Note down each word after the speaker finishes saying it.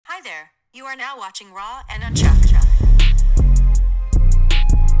Hi there, you are now watching Raw and Unchuck.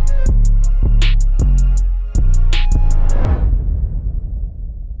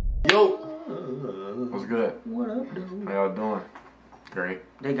 Yo! What's good? What up, dude? How y'all doing? Great.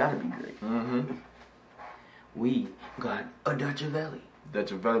 They gotta be great. Mm-hmm. We got a Dutchavelli.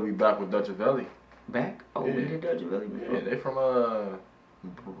 Dutchavelli, we back with Dutchavelli. Back? Oh, Yeah. we did Dutchavelli before. Yeah, they from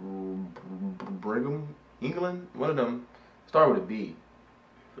Brigham, England? One of them. Start with a B.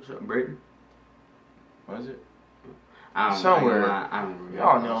 For sure. Britain? What is it? I don't Somewhere. know. I don't remember.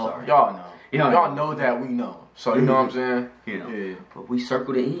 Y'all I'm know. sorry. Y'all know. Y'all Y'all know that we know. So you know what I'm saying? You know. Yeah. But we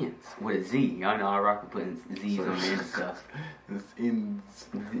circle the ends with a Z. Y'all know I rock with putting Z's on the end and stuff. It's ends.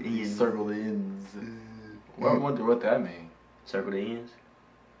 Ends. Circle the ends. Well, I wonder what that means. Circle the ends?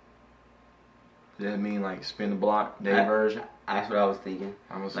 Does that mean like spin the block, day version? That's what I was thinking.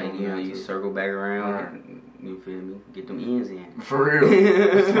 I'm Like, assuming you know, that you too. circle back around, Right. and, you feel me? Get them ends in. For real.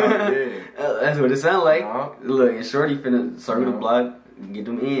 Yeah. That's what it sound like. Yeah. Look, and Shorty finna circle the Yeah. block, get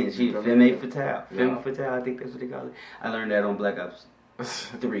them ends. She Get them femme ends. fatale. Yeah. Femme fatale, I think that's what they call it. I learned that on Black Ops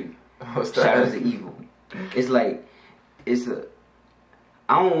 3. What's that? Shadows of Evil. It's like, it's a,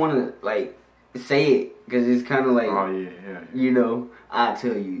 I don't want to, like, say it, because it's kind of like, Oh, yeah. you know, I'll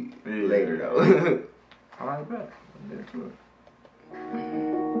tell you Yeah. later, though. Alright, bet. Get into it.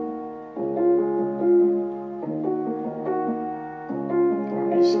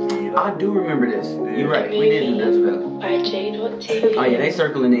 I do remember this. You're right. We did do Dutchavelli. Oh yeah, they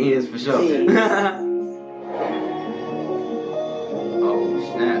circling the ends for sure.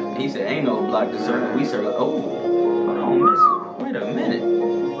 Oh snap! He said, "Ain't no block to circle. We circle." Oh, hold on, miss. Wait a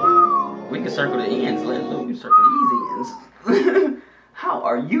minute. We can circle the ends. Let me circle these ends. How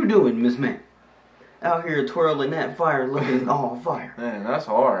are you doing, Miss Man? Out here twirling that fire, looking all fire. Man, that's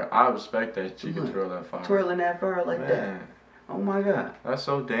hard. I respect that she can twirl that fire. Twirling that fire like that. Man, Oh my God. that's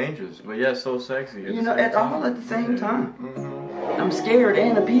so dangerous, but yet so sexy. You know, all at the same time. Mm-hmm. I'm scared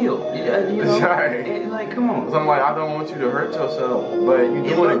and appealed. You know, Right. like, come on. So I'm like, I don't want you to hurt yourself, but you're It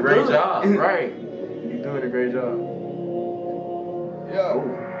doing a look great good. job. Right. You're doing a great job.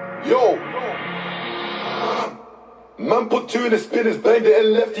 Yo. Man put two in the spinners, banged it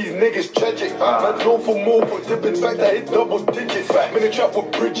and left these niggas tragic. Man's known for more, but dipping fact I hit double digits. I'm in a trap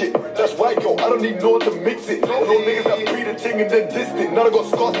with Bridget, that's why yo, I don't need no one to mix it. No niggas that breed a thing and then dissed it. Now I got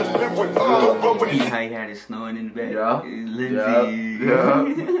scars to live with. Don't run when you How he had it snowing in the back. Yeah. Lindsay.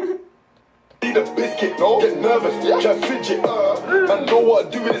 Yeah. see the biscuit. Get nervous, try fidget. Man know what I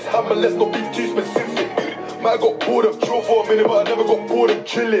do with this hammer, let's not be too specific. Man got bored of drill for a minute, but I never got bored of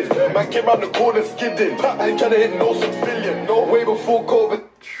drilling. Man came round the corner skidding. I ain't tryna hit no civilian. No way before COVID.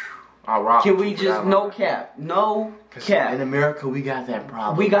 I rock. Can we just, no cap. No cap. In America, we got that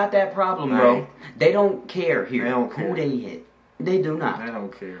problem. We got that problem, bro. Right. They don't care here They don't who care. they hit. They do not. They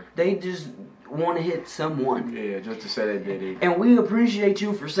don't care. They just want to hit someone. Yeah, just to say they did it. And we appreciate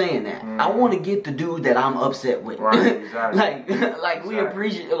you for saying that. I want to get the dude that I'm upset with. Right, exactly. like we Exactly.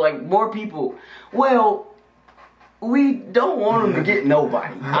 appreciate, like, more people. Well, we don't want them to get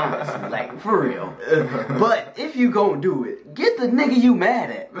nobody, honestly, like, for real. But if you gonna do it, get the nigga you mad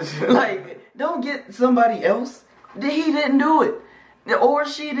at. Like, don't get somebody else. He didn't do it. Or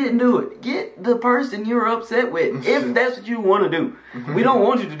she didn't do it. Get the person you're upset with, if that's what you want to do. We don't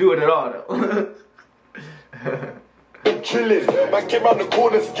want you to do it at all, though. Chillin', man came round the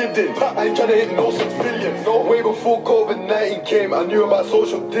corner skidding. I ain't tryna hit no civilian. No way before COVID-19 came, I knew about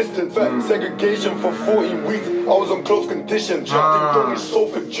social distance. Segregation for 14 weeks, I was on close conditions. Trapped in is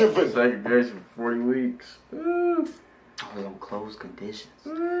sofa driven. Segregation for 40 weeks. I was on closed conditions.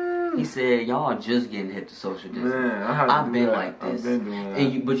 He said, y'all just getting hit to social distance. Man, I had to I've do been that. like this. I've been doing that.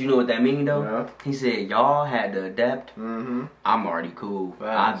 And but you know what that mean though? Yeah. He said, y'all had to adapt. Mm-hmm. I'm already cool.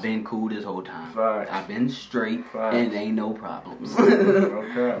 Facts. I've been cool this whole time. Facts. I've been straight Facts. and ain't no problems.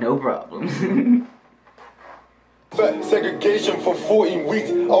 Okay. No problems. Segregation for 14 weeks,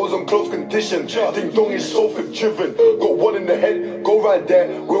 I was on close conditions. Ding dong is sofa driven. Got one in the head, go right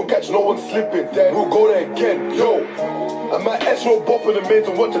there. We'll catch no one slipping. We'll go there again. Yo, and my S-roll bopping the mains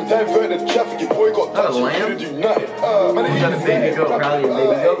and watch them divert the traffic. Your boy got That a touched, lamb? you couldn't do nothing. Man, Who's that, a baby goat? Probably a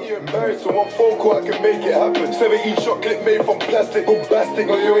baby goat. You're embarrassed, so one phone call I can make it happen. 17 shot clip made from plastic. Bombastic,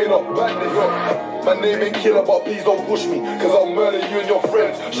 no you ain't not badness. My name ain't killer, but please don't push me, cause I'll murder you and your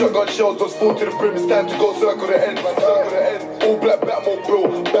friends. Shotgun shells, those fall to the brim. It's time to go circle the ends, man, circle the ends. All black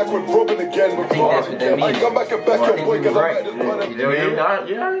Batmobile, back with Robin again. I think that's what that means. I come back and back Well, I your think boy, we cause was I'm right. at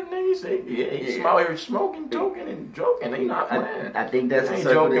this button. He's smoking, toking, and joking. He not playing. I think that's what Ain't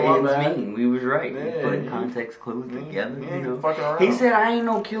circle the joking, my ends bad. mean. We was right. Yeah, We put yeah. context clues together. Yeah, You you know. fucking around. He said, "I ain't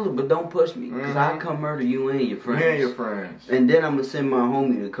no killer, but don't push me, cause I come murder you and your friends." Yeah, your friends. And then I'm gonna send my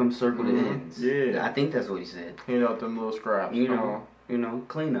homie to come circle the ends. Yeah. I think that's what he said. Clean up them little scraps. You know,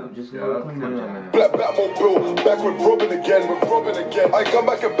 clean up, just a Yeah, little clean clean up, up. man. Black Batmobile, back with Robin again, I come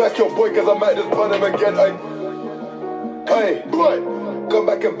back and back your boy, cause I'm at this button again. Hey, boy, come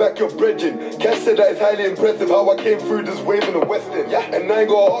back and back your brethren. Cash said that it's highly impressive how I came through this wave in the Western. Yeah, and I ain't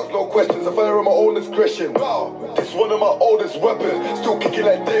gonna ask no questions, I fire on my own discretion. Wow, this one of my oldest weapons, still kicking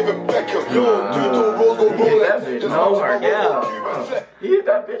like David Beckham. Yo, two-tone rolls go That bitch Rolex. Just no watch my work, rolls yeah. go Cuban flex. He hit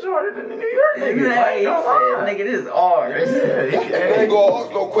that bitch harder than the New York nigga. Hey, he Like, said, "Nigga, this is ours." Yeah, And I ain't gonna ask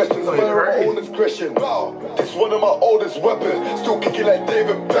no questions, I fire on my own discretion. Wow, this one of my oldest weapons, still kicking like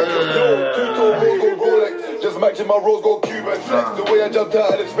David Beckham. Yo, two-tone rolls go Rolex. Just matching my rose gold Cuban flex. The way I jumped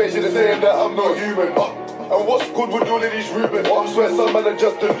out of the spaceship is saying that I'm not human. And what's good with all of these rumors? I swear some man are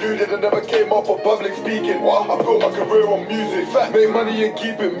just deluded and never came up for public speaking. I built my career on music. Make money and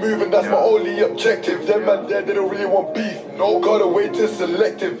keep it moving, that's my only objective. Them man there, they don't really want beef. No, gotta wait till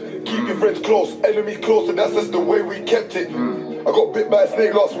selective. Keep your friends close, enemies close, and that's just the way we kept it. I got bit by a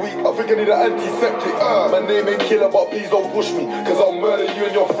snake last week, I think I need an antiseptic. My name ain't killer, but please don't push me, cause I'll murder you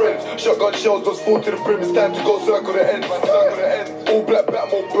and your friends. Shotgun shells just fall to the brim, it's time to go circle the ends. All black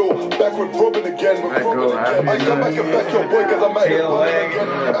Batmobile, back with Robin again. I come back and back your boy, cause I'm at this button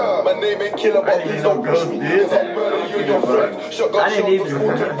again. My name ain't killer, but please don't push me, cause I'll murder you and your friends. Shotgun shells just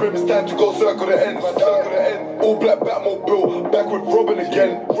fall to the brim, it's time to go circle the ends. All black Batmobile, back with Robin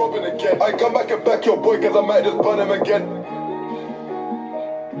again. I come back and back your boy, cause I'm at this button again.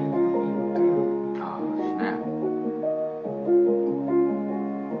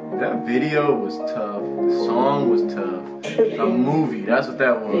 That video was tough. The song was tough. A movie. That's what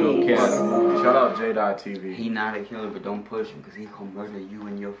that was. Yeah. Shout out J.TV. He not a killer, but don't push him, cause he gonna murder you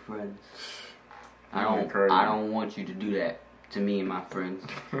and your friends. I Crazy. don't want you to do that to me and my friends.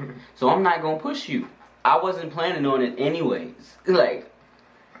 So I'm not gonna push you. I wasn't planning on it anyways. Like,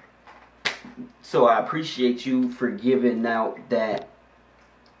 so I appreciate you for giving out the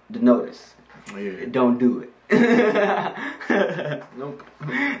notice. Yeah. Don't do it. Nope.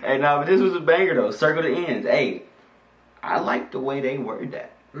 Hey, nah, but this was a banger though. Circle the ends. Hey, I like the way they word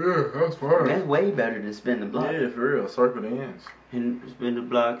that. Yeah, that's fine. That's way better than spin the block. Yeah, for real. Circle the ends. And spin the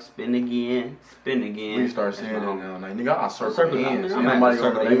block, spin again, spin again. We start saying that now. Like, nigga, I'll circle the ends. I'm Nobody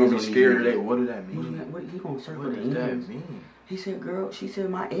circle gonna, the they gonna be ends on scared these today. What does that mean? What he gonna circle What the does that ends? mean? He said, girl, she said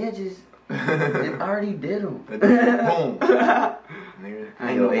my edges, it already did them. Boom. Nigga,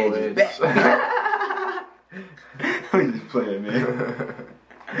 I ain't no edges back. I'm just playing, man.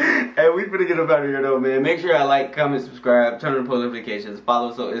 Hey, we finna get up out of here though, man. Make sure y'all like, comment, subscribe, turn on post notifications, follow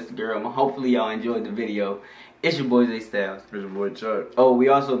us on Instagram. Hopefully y'all enjoyed the video. It's your boy Zay Styles. It's your boy Chuck. Oh, we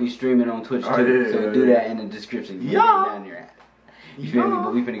also be streaming on Twitch too, Yeah, so do that in the description. You can get down there. You feel me?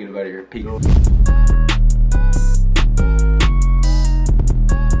 But we finna get up out of here. Peace.